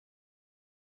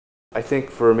I think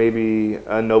for maybe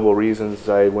unknoble reasons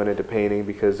I went into painting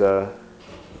because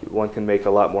one can make a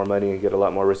lot more money and get a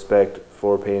lot more respect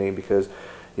for painting because,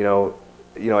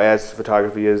 as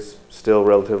photography is still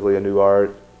relatively a new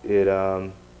art, it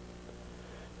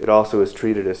also is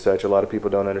treated as such. A lot of people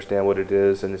don't understand what it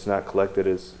is, and it's not collected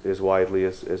as widely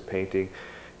as painting.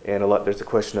 And there's a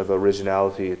question of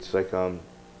originality. It's like,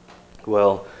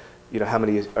 well, how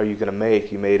many are you going to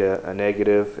make? You made a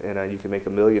negative, and you can make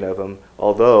 1 million of them.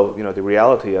 Although, the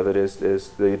reality of it is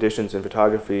the editions in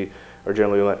photography are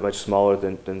generally much smaller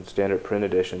than standard print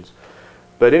editions.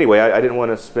 But anyway, I didn't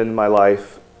want to spend my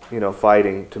life,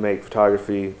 fighting to make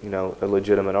photography, a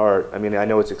legitimate art. I mean, I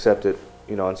know it's accepted,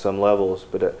 on some levels,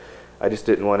 but I just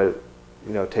didn't want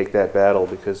to, take that battle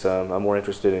because I'm more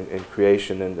interested in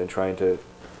creation than trying to,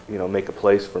 make a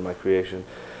place for my creation.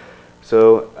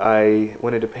 So I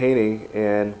went into painting,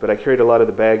 but I carried a lot of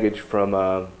the baggage from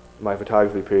my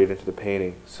photography period into the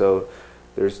painting. So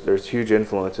there's huge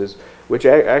influences, which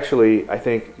actually I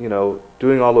think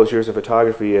doing all those years of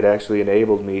photography, it actually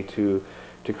enabled me to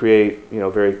create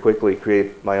very quickly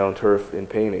create my own turf in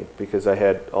painting because I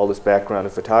had all this background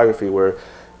of photography where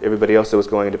everybody else that was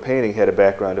going into painting had a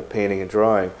background of painting and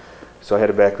drawing. So I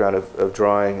had a background of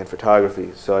drawing and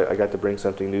photography. So I got to bring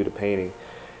something new to painting,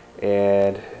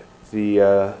 and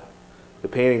the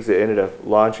paintings that ended up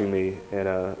launching me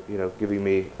and giving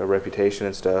me a reputation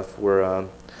and stuff were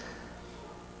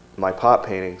my pop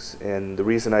paintings. And the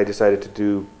reason I decided to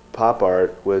do pop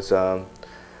art was,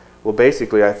 well,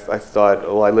 basically I thought,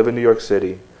 oh, I live in New York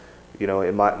City,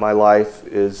 and my life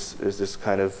is this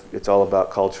kind of, it's all about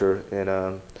culture.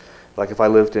 And like if I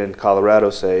lived in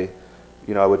Colorado, say,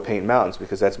 I would paint mountains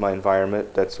because that's my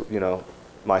environment, that's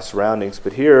my surroundings.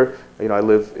 But here, I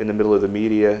live in the middle of the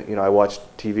media. I watch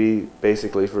TV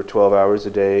basically for 12 hours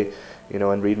a day,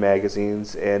 and read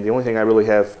magazines. And the only thing I really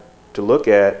have to look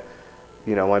at,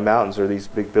 my mountains are these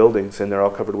big buildings, and they're all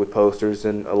covered with posters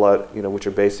and a lot, which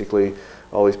are basically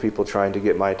all these people trying to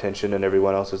get my attention and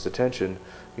everyone else's attention.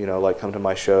 Like come to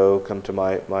my show, come to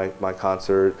my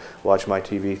concert, watch my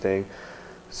TV thing.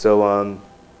 So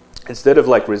instead of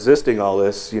like resisting all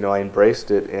this, I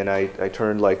embraced it, and I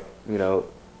turned like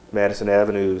Madison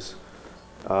Avenue's,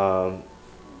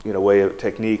 way of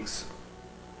techniques,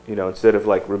 instead of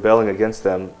like rebelling against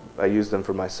them, I used them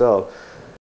for myself.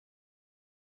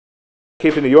 I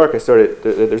came to New York, I started,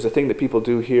 there's a thing that people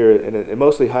do here, and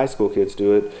mostly high school kids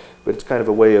do it, but it's kind of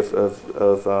a way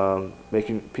of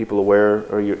making people aware,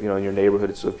 or in your neighborhood,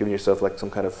 it's sort of giving yourself like some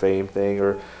kind of fame thing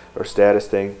or status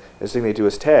thing. And this thing they do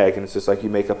is tag, and it's just like you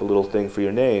make up a little thing for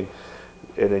your name,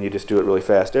 and then you just do it really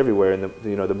fast everywhere. And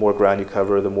the more ground you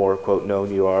cover, the more quote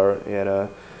known you are. And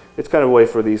it's kind of a way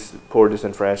for these poor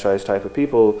disenfranchised type of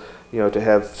people, to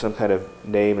have some kind of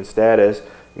name and status,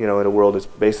 in a world that's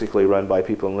basically run by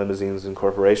people in limousines and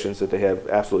corporations that they have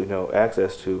absolutely no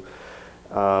access to.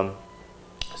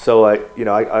 So I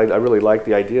really liked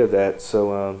the idea of that.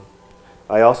 So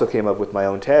I also came up with my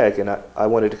own tag, and I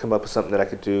wanted to come up with something that I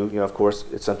could do. Of course,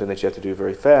 it's something that you have to do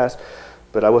very fast,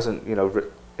 but I wasn't,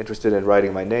 interested in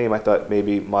writing my name. I thought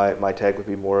maybe my tag would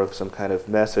be more of some kind of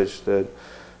message that,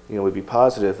 would be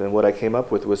positive. And what I came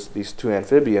up with was these two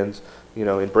amphibians,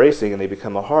 embracing, and they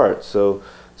become a heart. So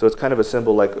it's kind of a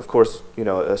symbol, like, of course,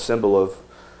 a symbol of,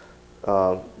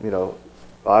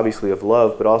 obviously of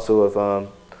love, but also of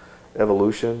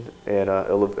evolution and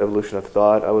evolution of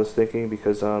thought, I was thinking,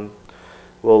 because,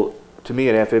 well, to me,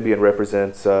 an amphibian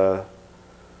represents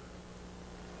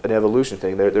an evolution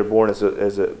thing. They're born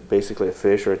as basically a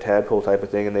fish or a tadpole type of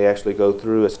thing, and they actually go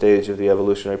through a stage of the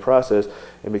evolutionary process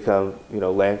and become,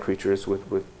 land creatures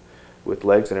with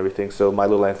legs and everything. So my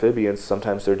little amphibians,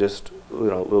 sometimes they're just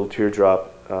little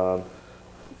teardrop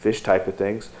fish type of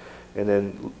things, and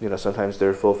then sometimes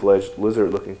they're full-fledged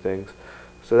lizard-looking things.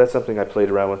 So that's something I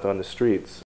played around with on the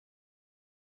streets.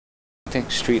 I think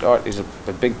street art is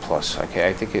a big plus. Okay,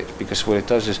 I think because what it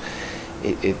does is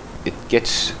it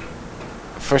gets.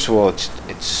 First of all,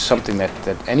 it's something that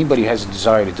anybody who has a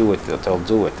desire to do it, they'll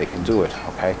do it. They can do it.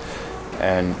 Okay,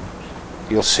 and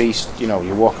you'll see,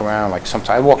 you walk around, like sometimes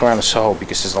I walk around in Soho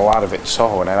because there's a lot of it in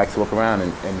Soho, and I like to look around.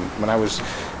 And when I was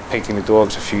painting the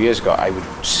dogs a few years ago, I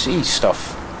would see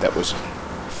stuff that was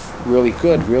really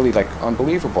good, really like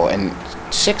unbelievable. And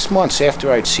 6 months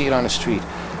after I'd see it on the street,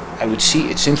 I would see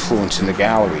its influence in the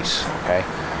galleries. Okay,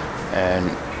 and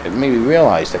it made me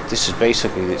realize that this is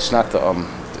basically, it's not the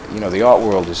the art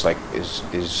world is like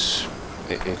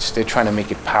they're trying to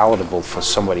make it palatable for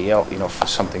somebody else, for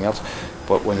something else.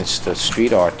 But when it's the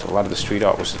street art, a lot of the street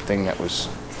art was the thing that was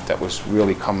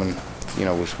really coming,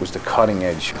 was the cutting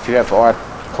edge. If you have art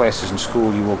classes in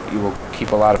school, you will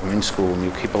keep a lot of them in school, and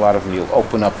you keep a lot of them. You'll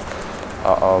open up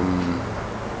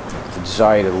the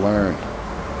desire to learn.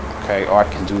 Okay, art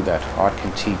can do that. Art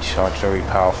can teach. Art's very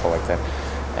powerful like that,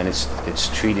 and it's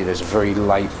treated as a very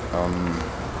light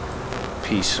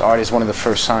piece. Art is one of the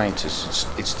first sciences.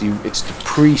 It's the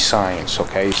pre-science.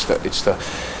 Okay, it's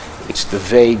the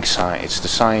vague science. It's the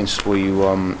science where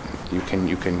you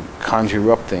can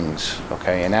conjure up things.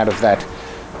 Okay, and out of that,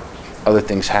 other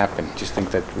things happen. Just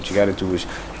think that what you got to do is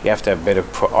you have to have better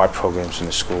art programs in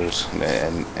the schools,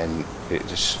 and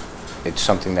it's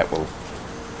something that will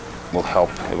help.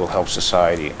 It will help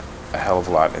society a hell of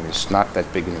a lot, and it's not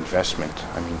that big an investment.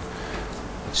 I mean,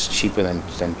 it's cheaper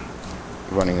than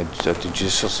running a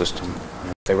judicial system.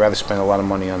 They rather spend a lot of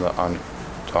money on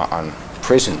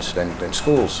prisons than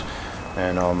schools,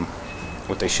 and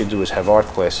what they should do is have art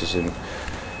classes and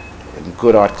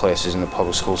good art classes in the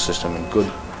public school system, and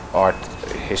good art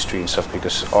history and stuff,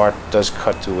 because art does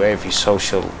cut through every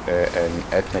social and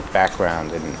ethnic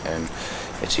background, and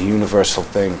it's a universal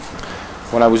thing.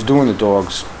 When I was doing the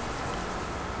dogs,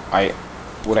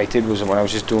 what I did was, when I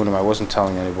was just doing them, I wasn't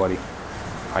telling anybody.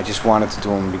 I just wanted to do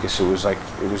them because it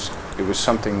was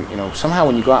something, you know, somehow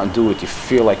when you go out and do it, you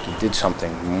feel like you did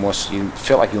something. You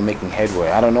feel like you were making headway.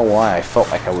 I don't know why. I felt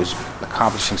like I was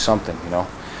accomplishing something, you know.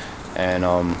 And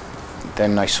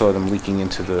then I saw them leaking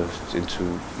into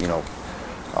you know,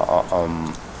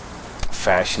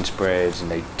 fashion spreads, and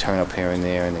they turn up here and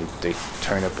there, and they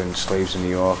turn up in Slaves in New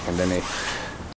York, and then